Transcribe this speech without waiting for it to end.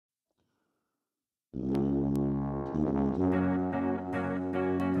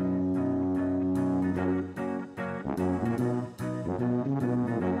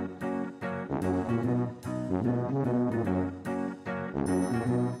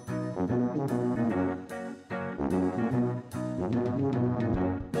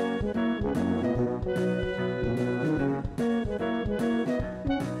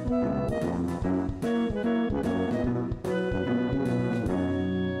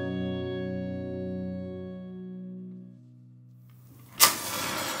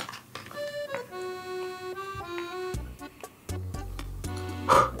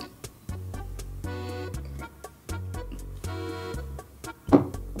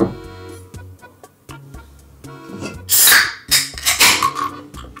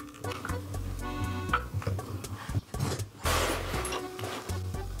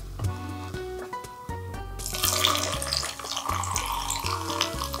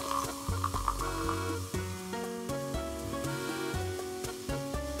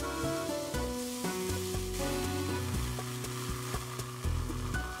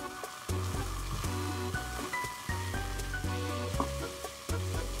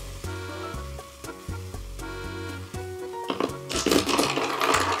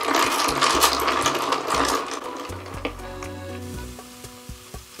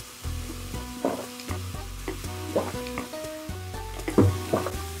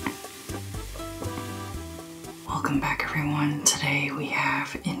Welcome back everyone. Today we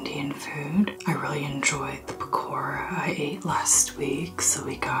have Indian food. I really enjoyed the pakora I ate last week, so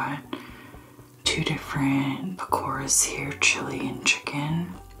we got two different pakoras here, chili and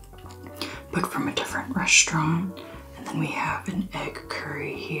chicken, but from a different restaurant. And then we have an egg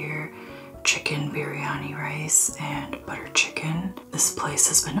curry here, chicken biryani rice, and butter chicken. This place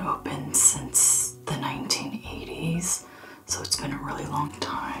has been open since the 1980s, so it's been a really long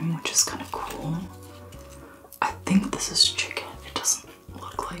time, which is kind of cool. I think this is chicken. It doesn't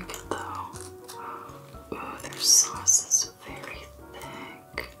look like it though. Ooh, their sauce is very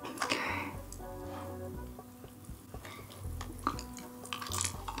thick. Okay.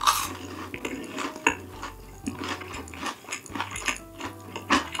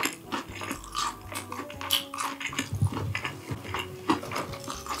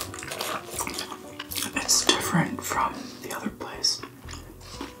 It's different from the other place.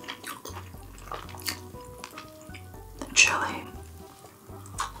 Chili.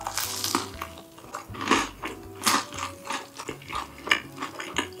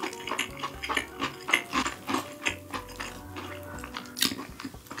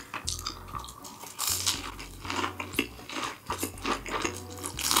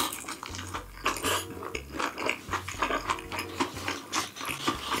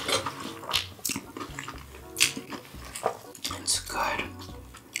 It's good.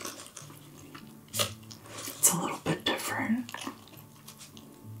 It's a little bit different.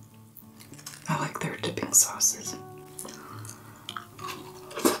 I like their dipping sauces.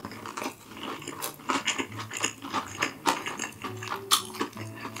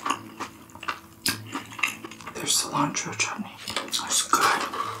 Their cilantro chutney. It's good.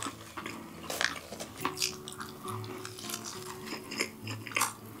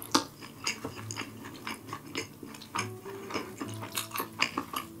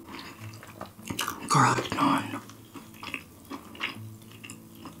 Garlic naan.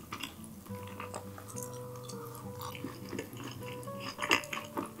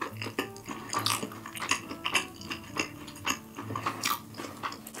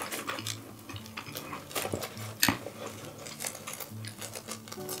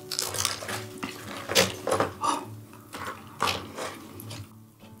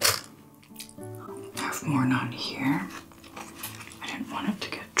 More naan here. I didn't want it to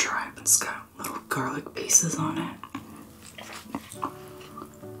get dry, but it's got little garlic pieces on it.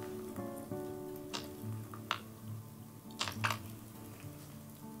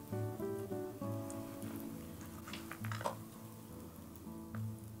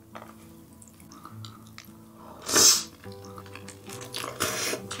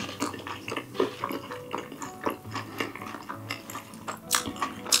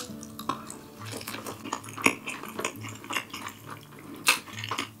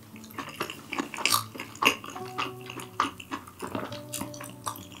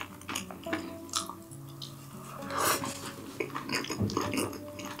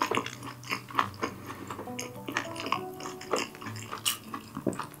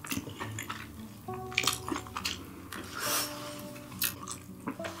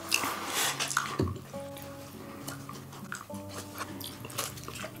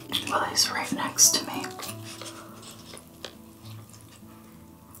 Well, he's right next to me.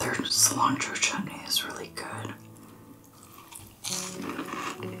 Their cilantro chutney is really good.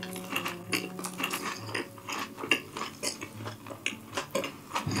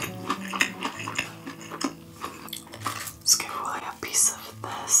 Let's give Willie a piece of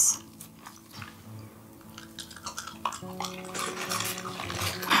this.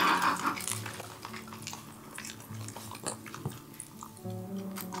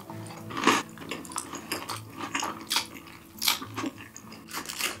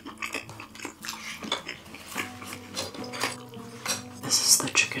 This is the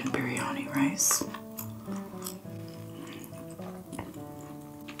chicken biryani rice.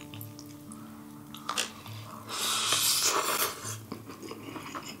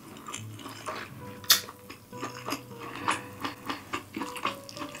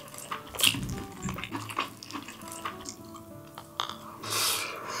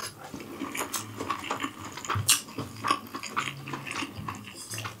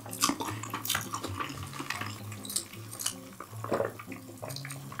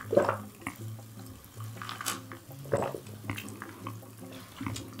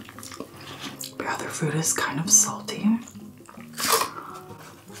 The other food is kind of salty.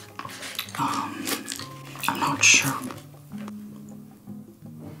 I'm not sure.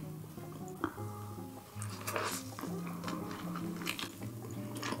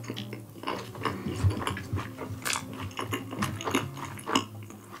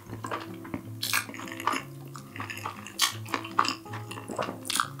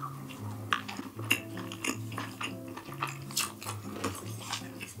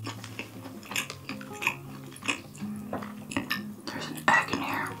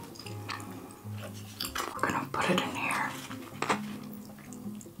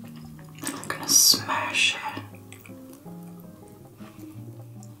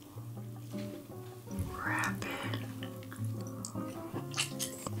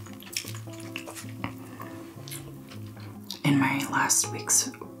 In my last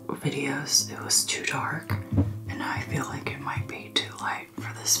week's videos, it was too dark, and I feel like it might be too light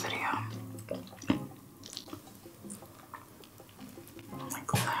for this video.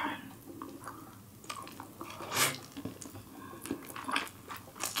 Like that.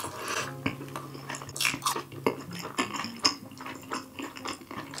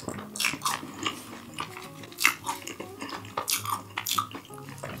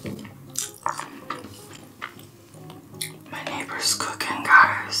 My neighbor's cooking,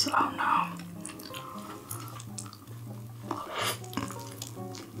 guys. Oh no.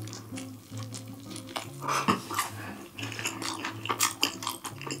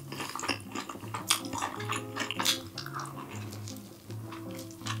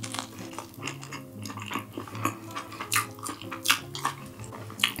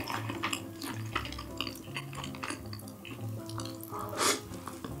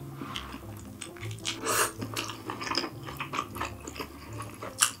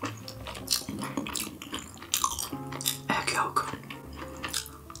 Egg yolk.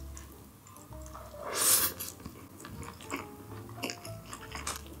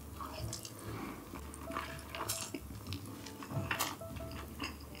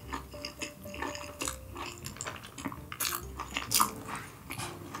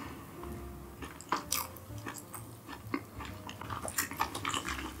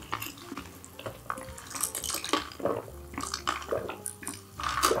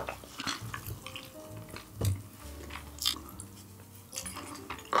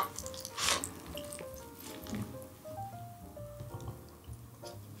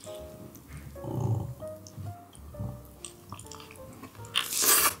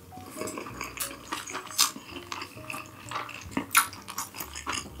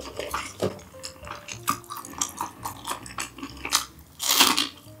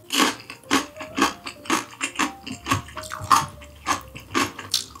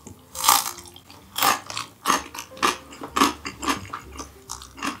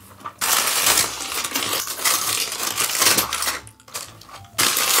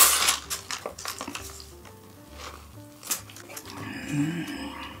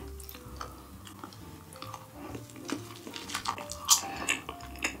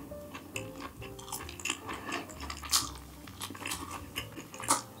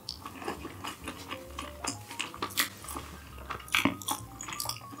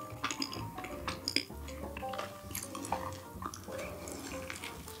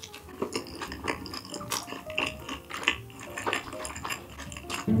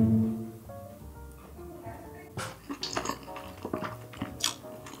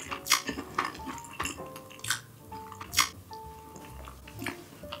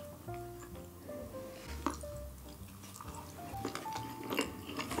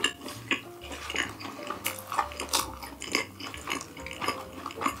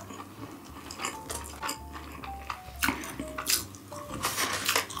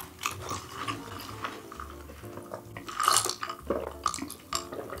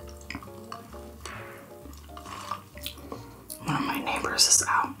 One of my neighbors is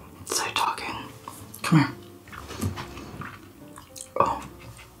outside talking. Come here. Oh.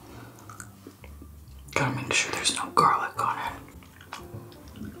 Gotta make sure there's no garlic on it.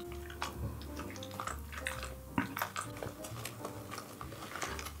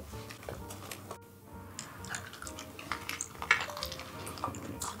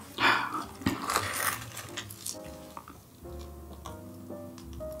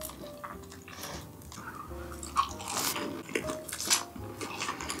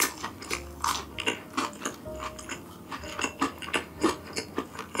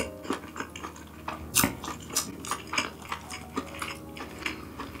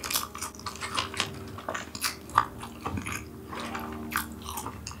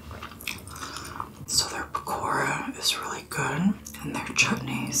 So their pakora is really good, and their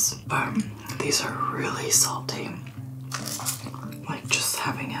chutneys, but these are really salty. Like just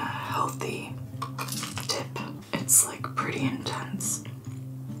having a healthy dip, it's like pretty intense.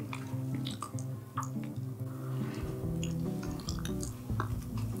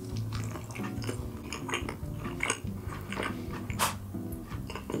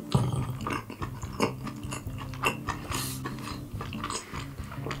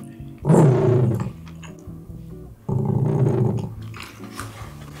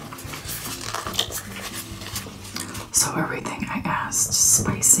 So everything I asked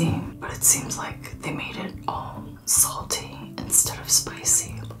spicy, but it seems like they made it all salty instead of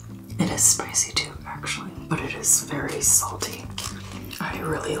spicy. It is spicy too, actually, but it is very salty. I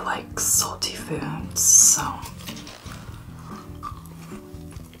really like salty foods, so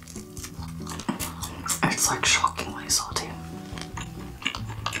it's like shockingly salty.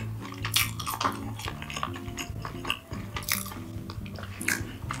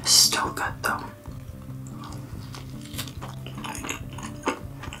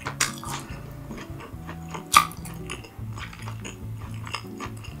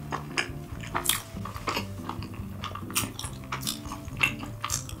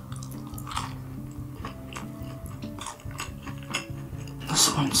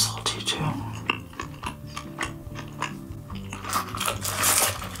 This one's salty too.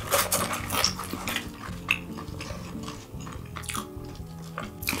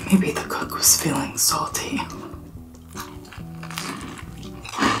 Maybe the cook was feeling salty.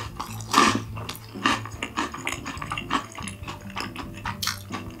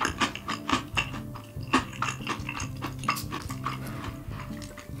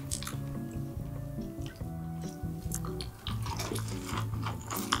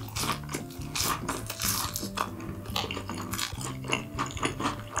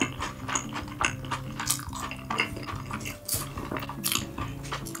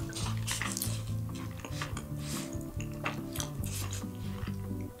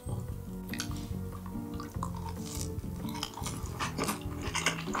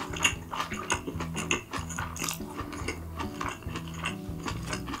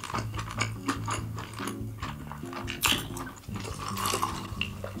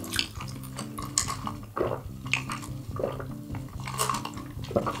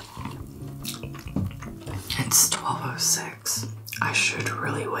 It's 12:06. I should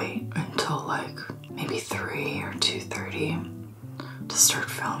really wait until like maybe 3 or 2:30 to start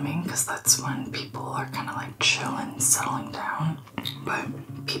filming, because that's when people are kind of like chilling, settling down. But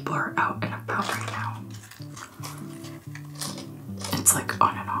people are out and about right now. It's like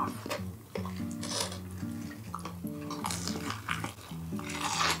on and off.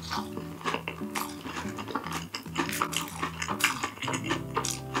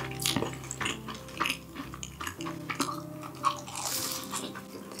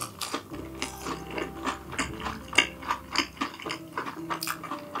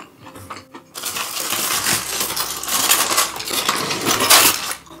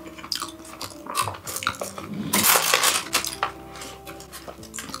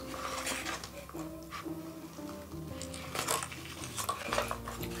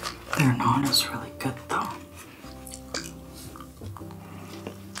 Their naan is really good though.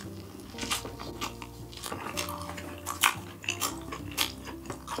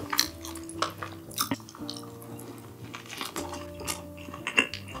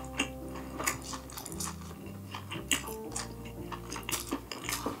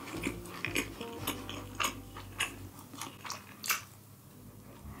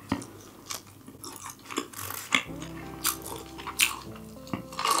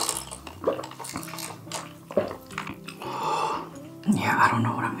 Yeah, I don't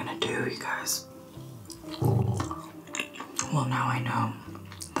know what I'm gonna do, you guys. Well, now I know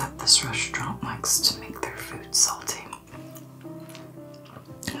that this restaurant likes to make their food salty.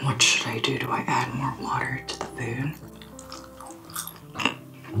 What should I do? Do I add more water to the food?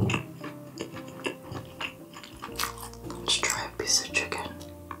 Let's try a piece of chicken.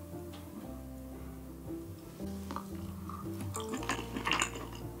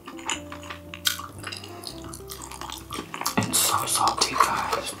 It's so salty,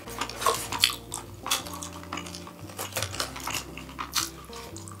 guys.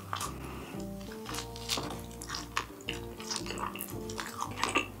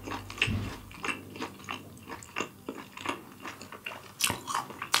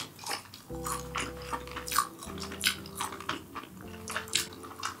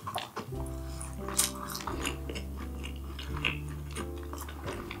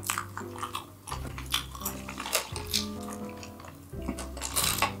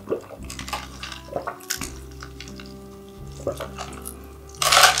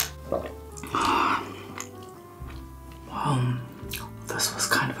 This was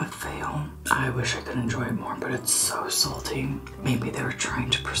kind of a fail. I wish I could enjoy it more, but it's so salty. Maybe they were trying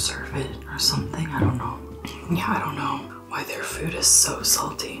to preserve it or something. I don't know. Yeah, I don't know why their food is so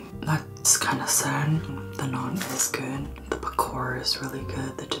salty. That's kind of sad. The naan is good. The pakora is really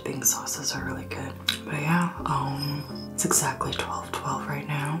good. The dipping sauces are really good. But yeah, it's exactly 12:12 right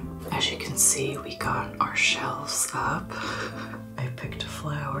now. As you can see, we got our shelves up. I picked a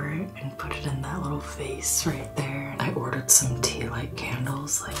flower and put it in that little vase right there. I ordered some tea light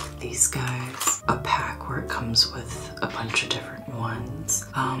candles like these guys. A pack where it comes with a bunch of different ones.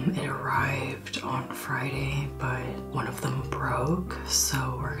 It arrived on Friday, but one of them broke,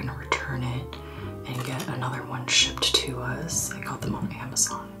 so we're gonna return it and get another one shipped to us. I got them on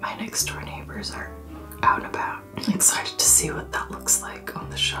Amazon. My next door neighbors are out and about. I'm excited to see what that looks like on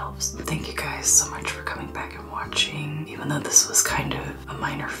the shelves. Thank you guys so much for coming back and watching. Even though this was kind of a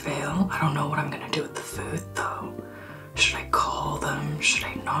minor fail, I don't know what I'm gonna do with the food though. Should I call them? Should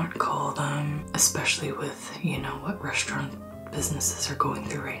I not call them? Especially with, you know, what restaurant businesses are going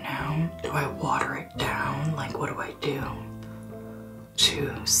through right now. Do I water it down? Like, what do I do?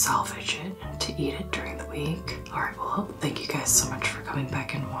 to salvage it and to eat it during the week. Alright, well, thank you guys so much for coming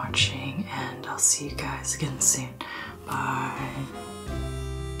back and watching, and I'll see you guys again soon. Bye.